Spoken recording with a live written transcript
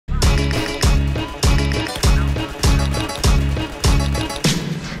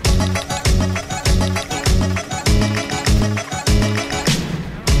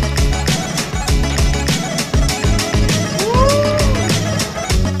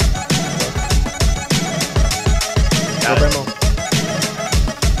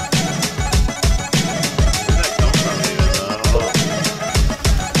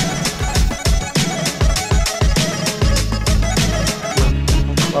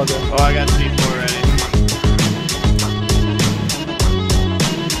Okay. Oh, I got C4 ready.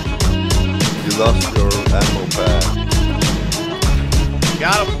 You lost your ammo pad.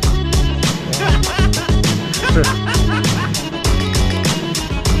 Got him.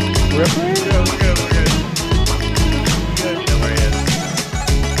 We're We're good. Good. You know where he is.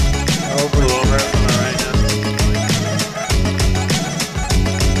 over. Over on the right now.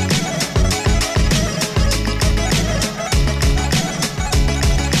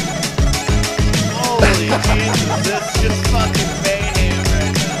 Holy Jesus, this shit's fucking mayhem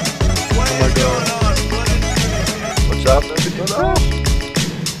right now. What is going on? What is shooting me? Watch out, baby. Go down.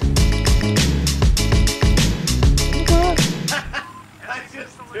 I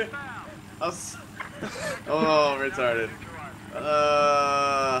just did. Oh, retarded.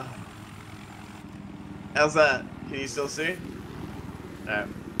 How's that? Can you still see? Alright.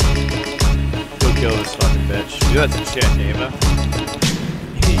 Go kill this fucking bitch. You that's a chick, Ava.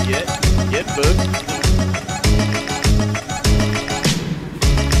 Get book.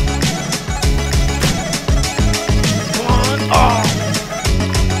 Come on. Oh.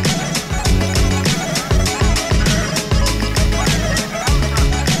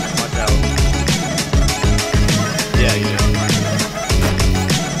 Watch out. Yeah, you do.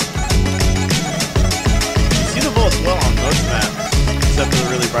 You see the bullets well on most maps, except for the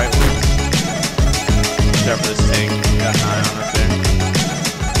really bright ones. Except for this tank. You got an eye on us there.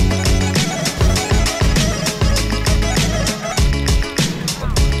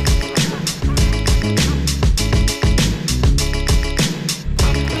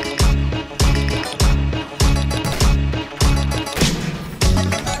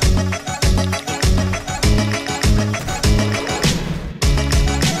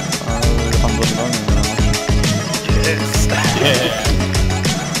 Yeah.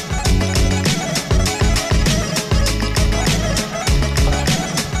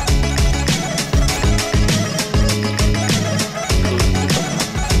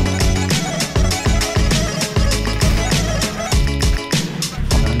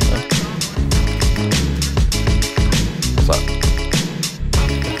 What's up?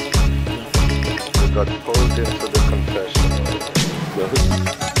 You got pulled into the confessional.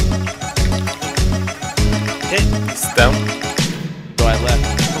 Hit. It's down. So I left.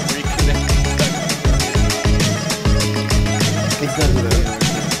 Reconnect. It's not good.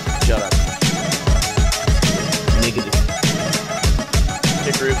 Shut up. Negative.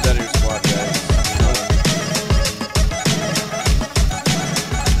 Kick ribs out of your squad, guys.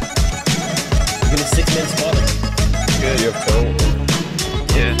 You're gonna 6-man squad it. Good. You have toe?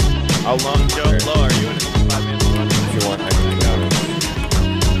 Yeah. I'll long jump low. Are you in a 5-man squad? If you want, I can got it.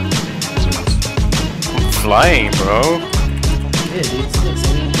 I'm flying, bro. Yeah, dude, it's nice. I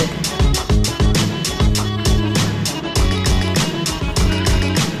mean,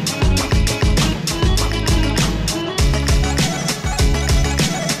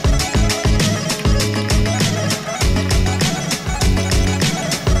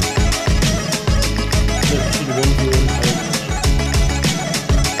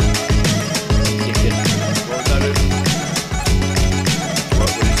 What was that, Rube? What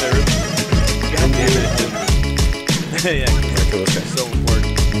did you say, Rube? God damn it. Yeah, it's so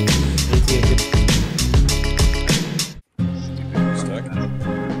important. Stuck.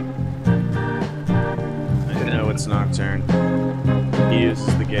 I know it's Nocturne. He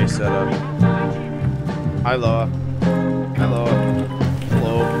uses the gay setup. Hi, Loa. Hi, Loa.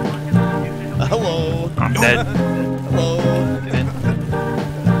 Hello. Hello. I'm dead. Hello.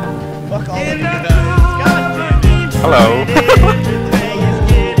 Fuck all of you guys. God damn it. Hello.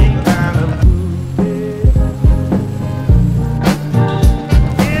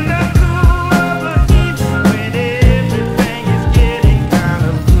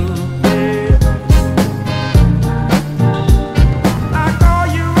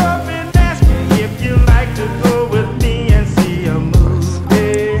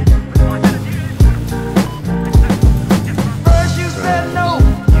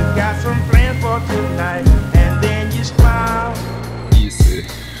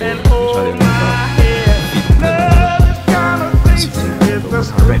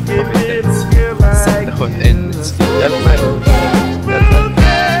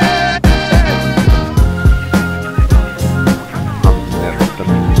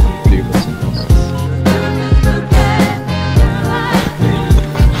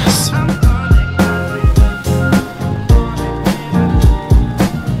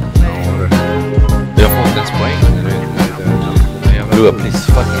 Please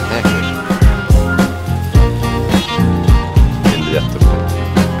fucking hack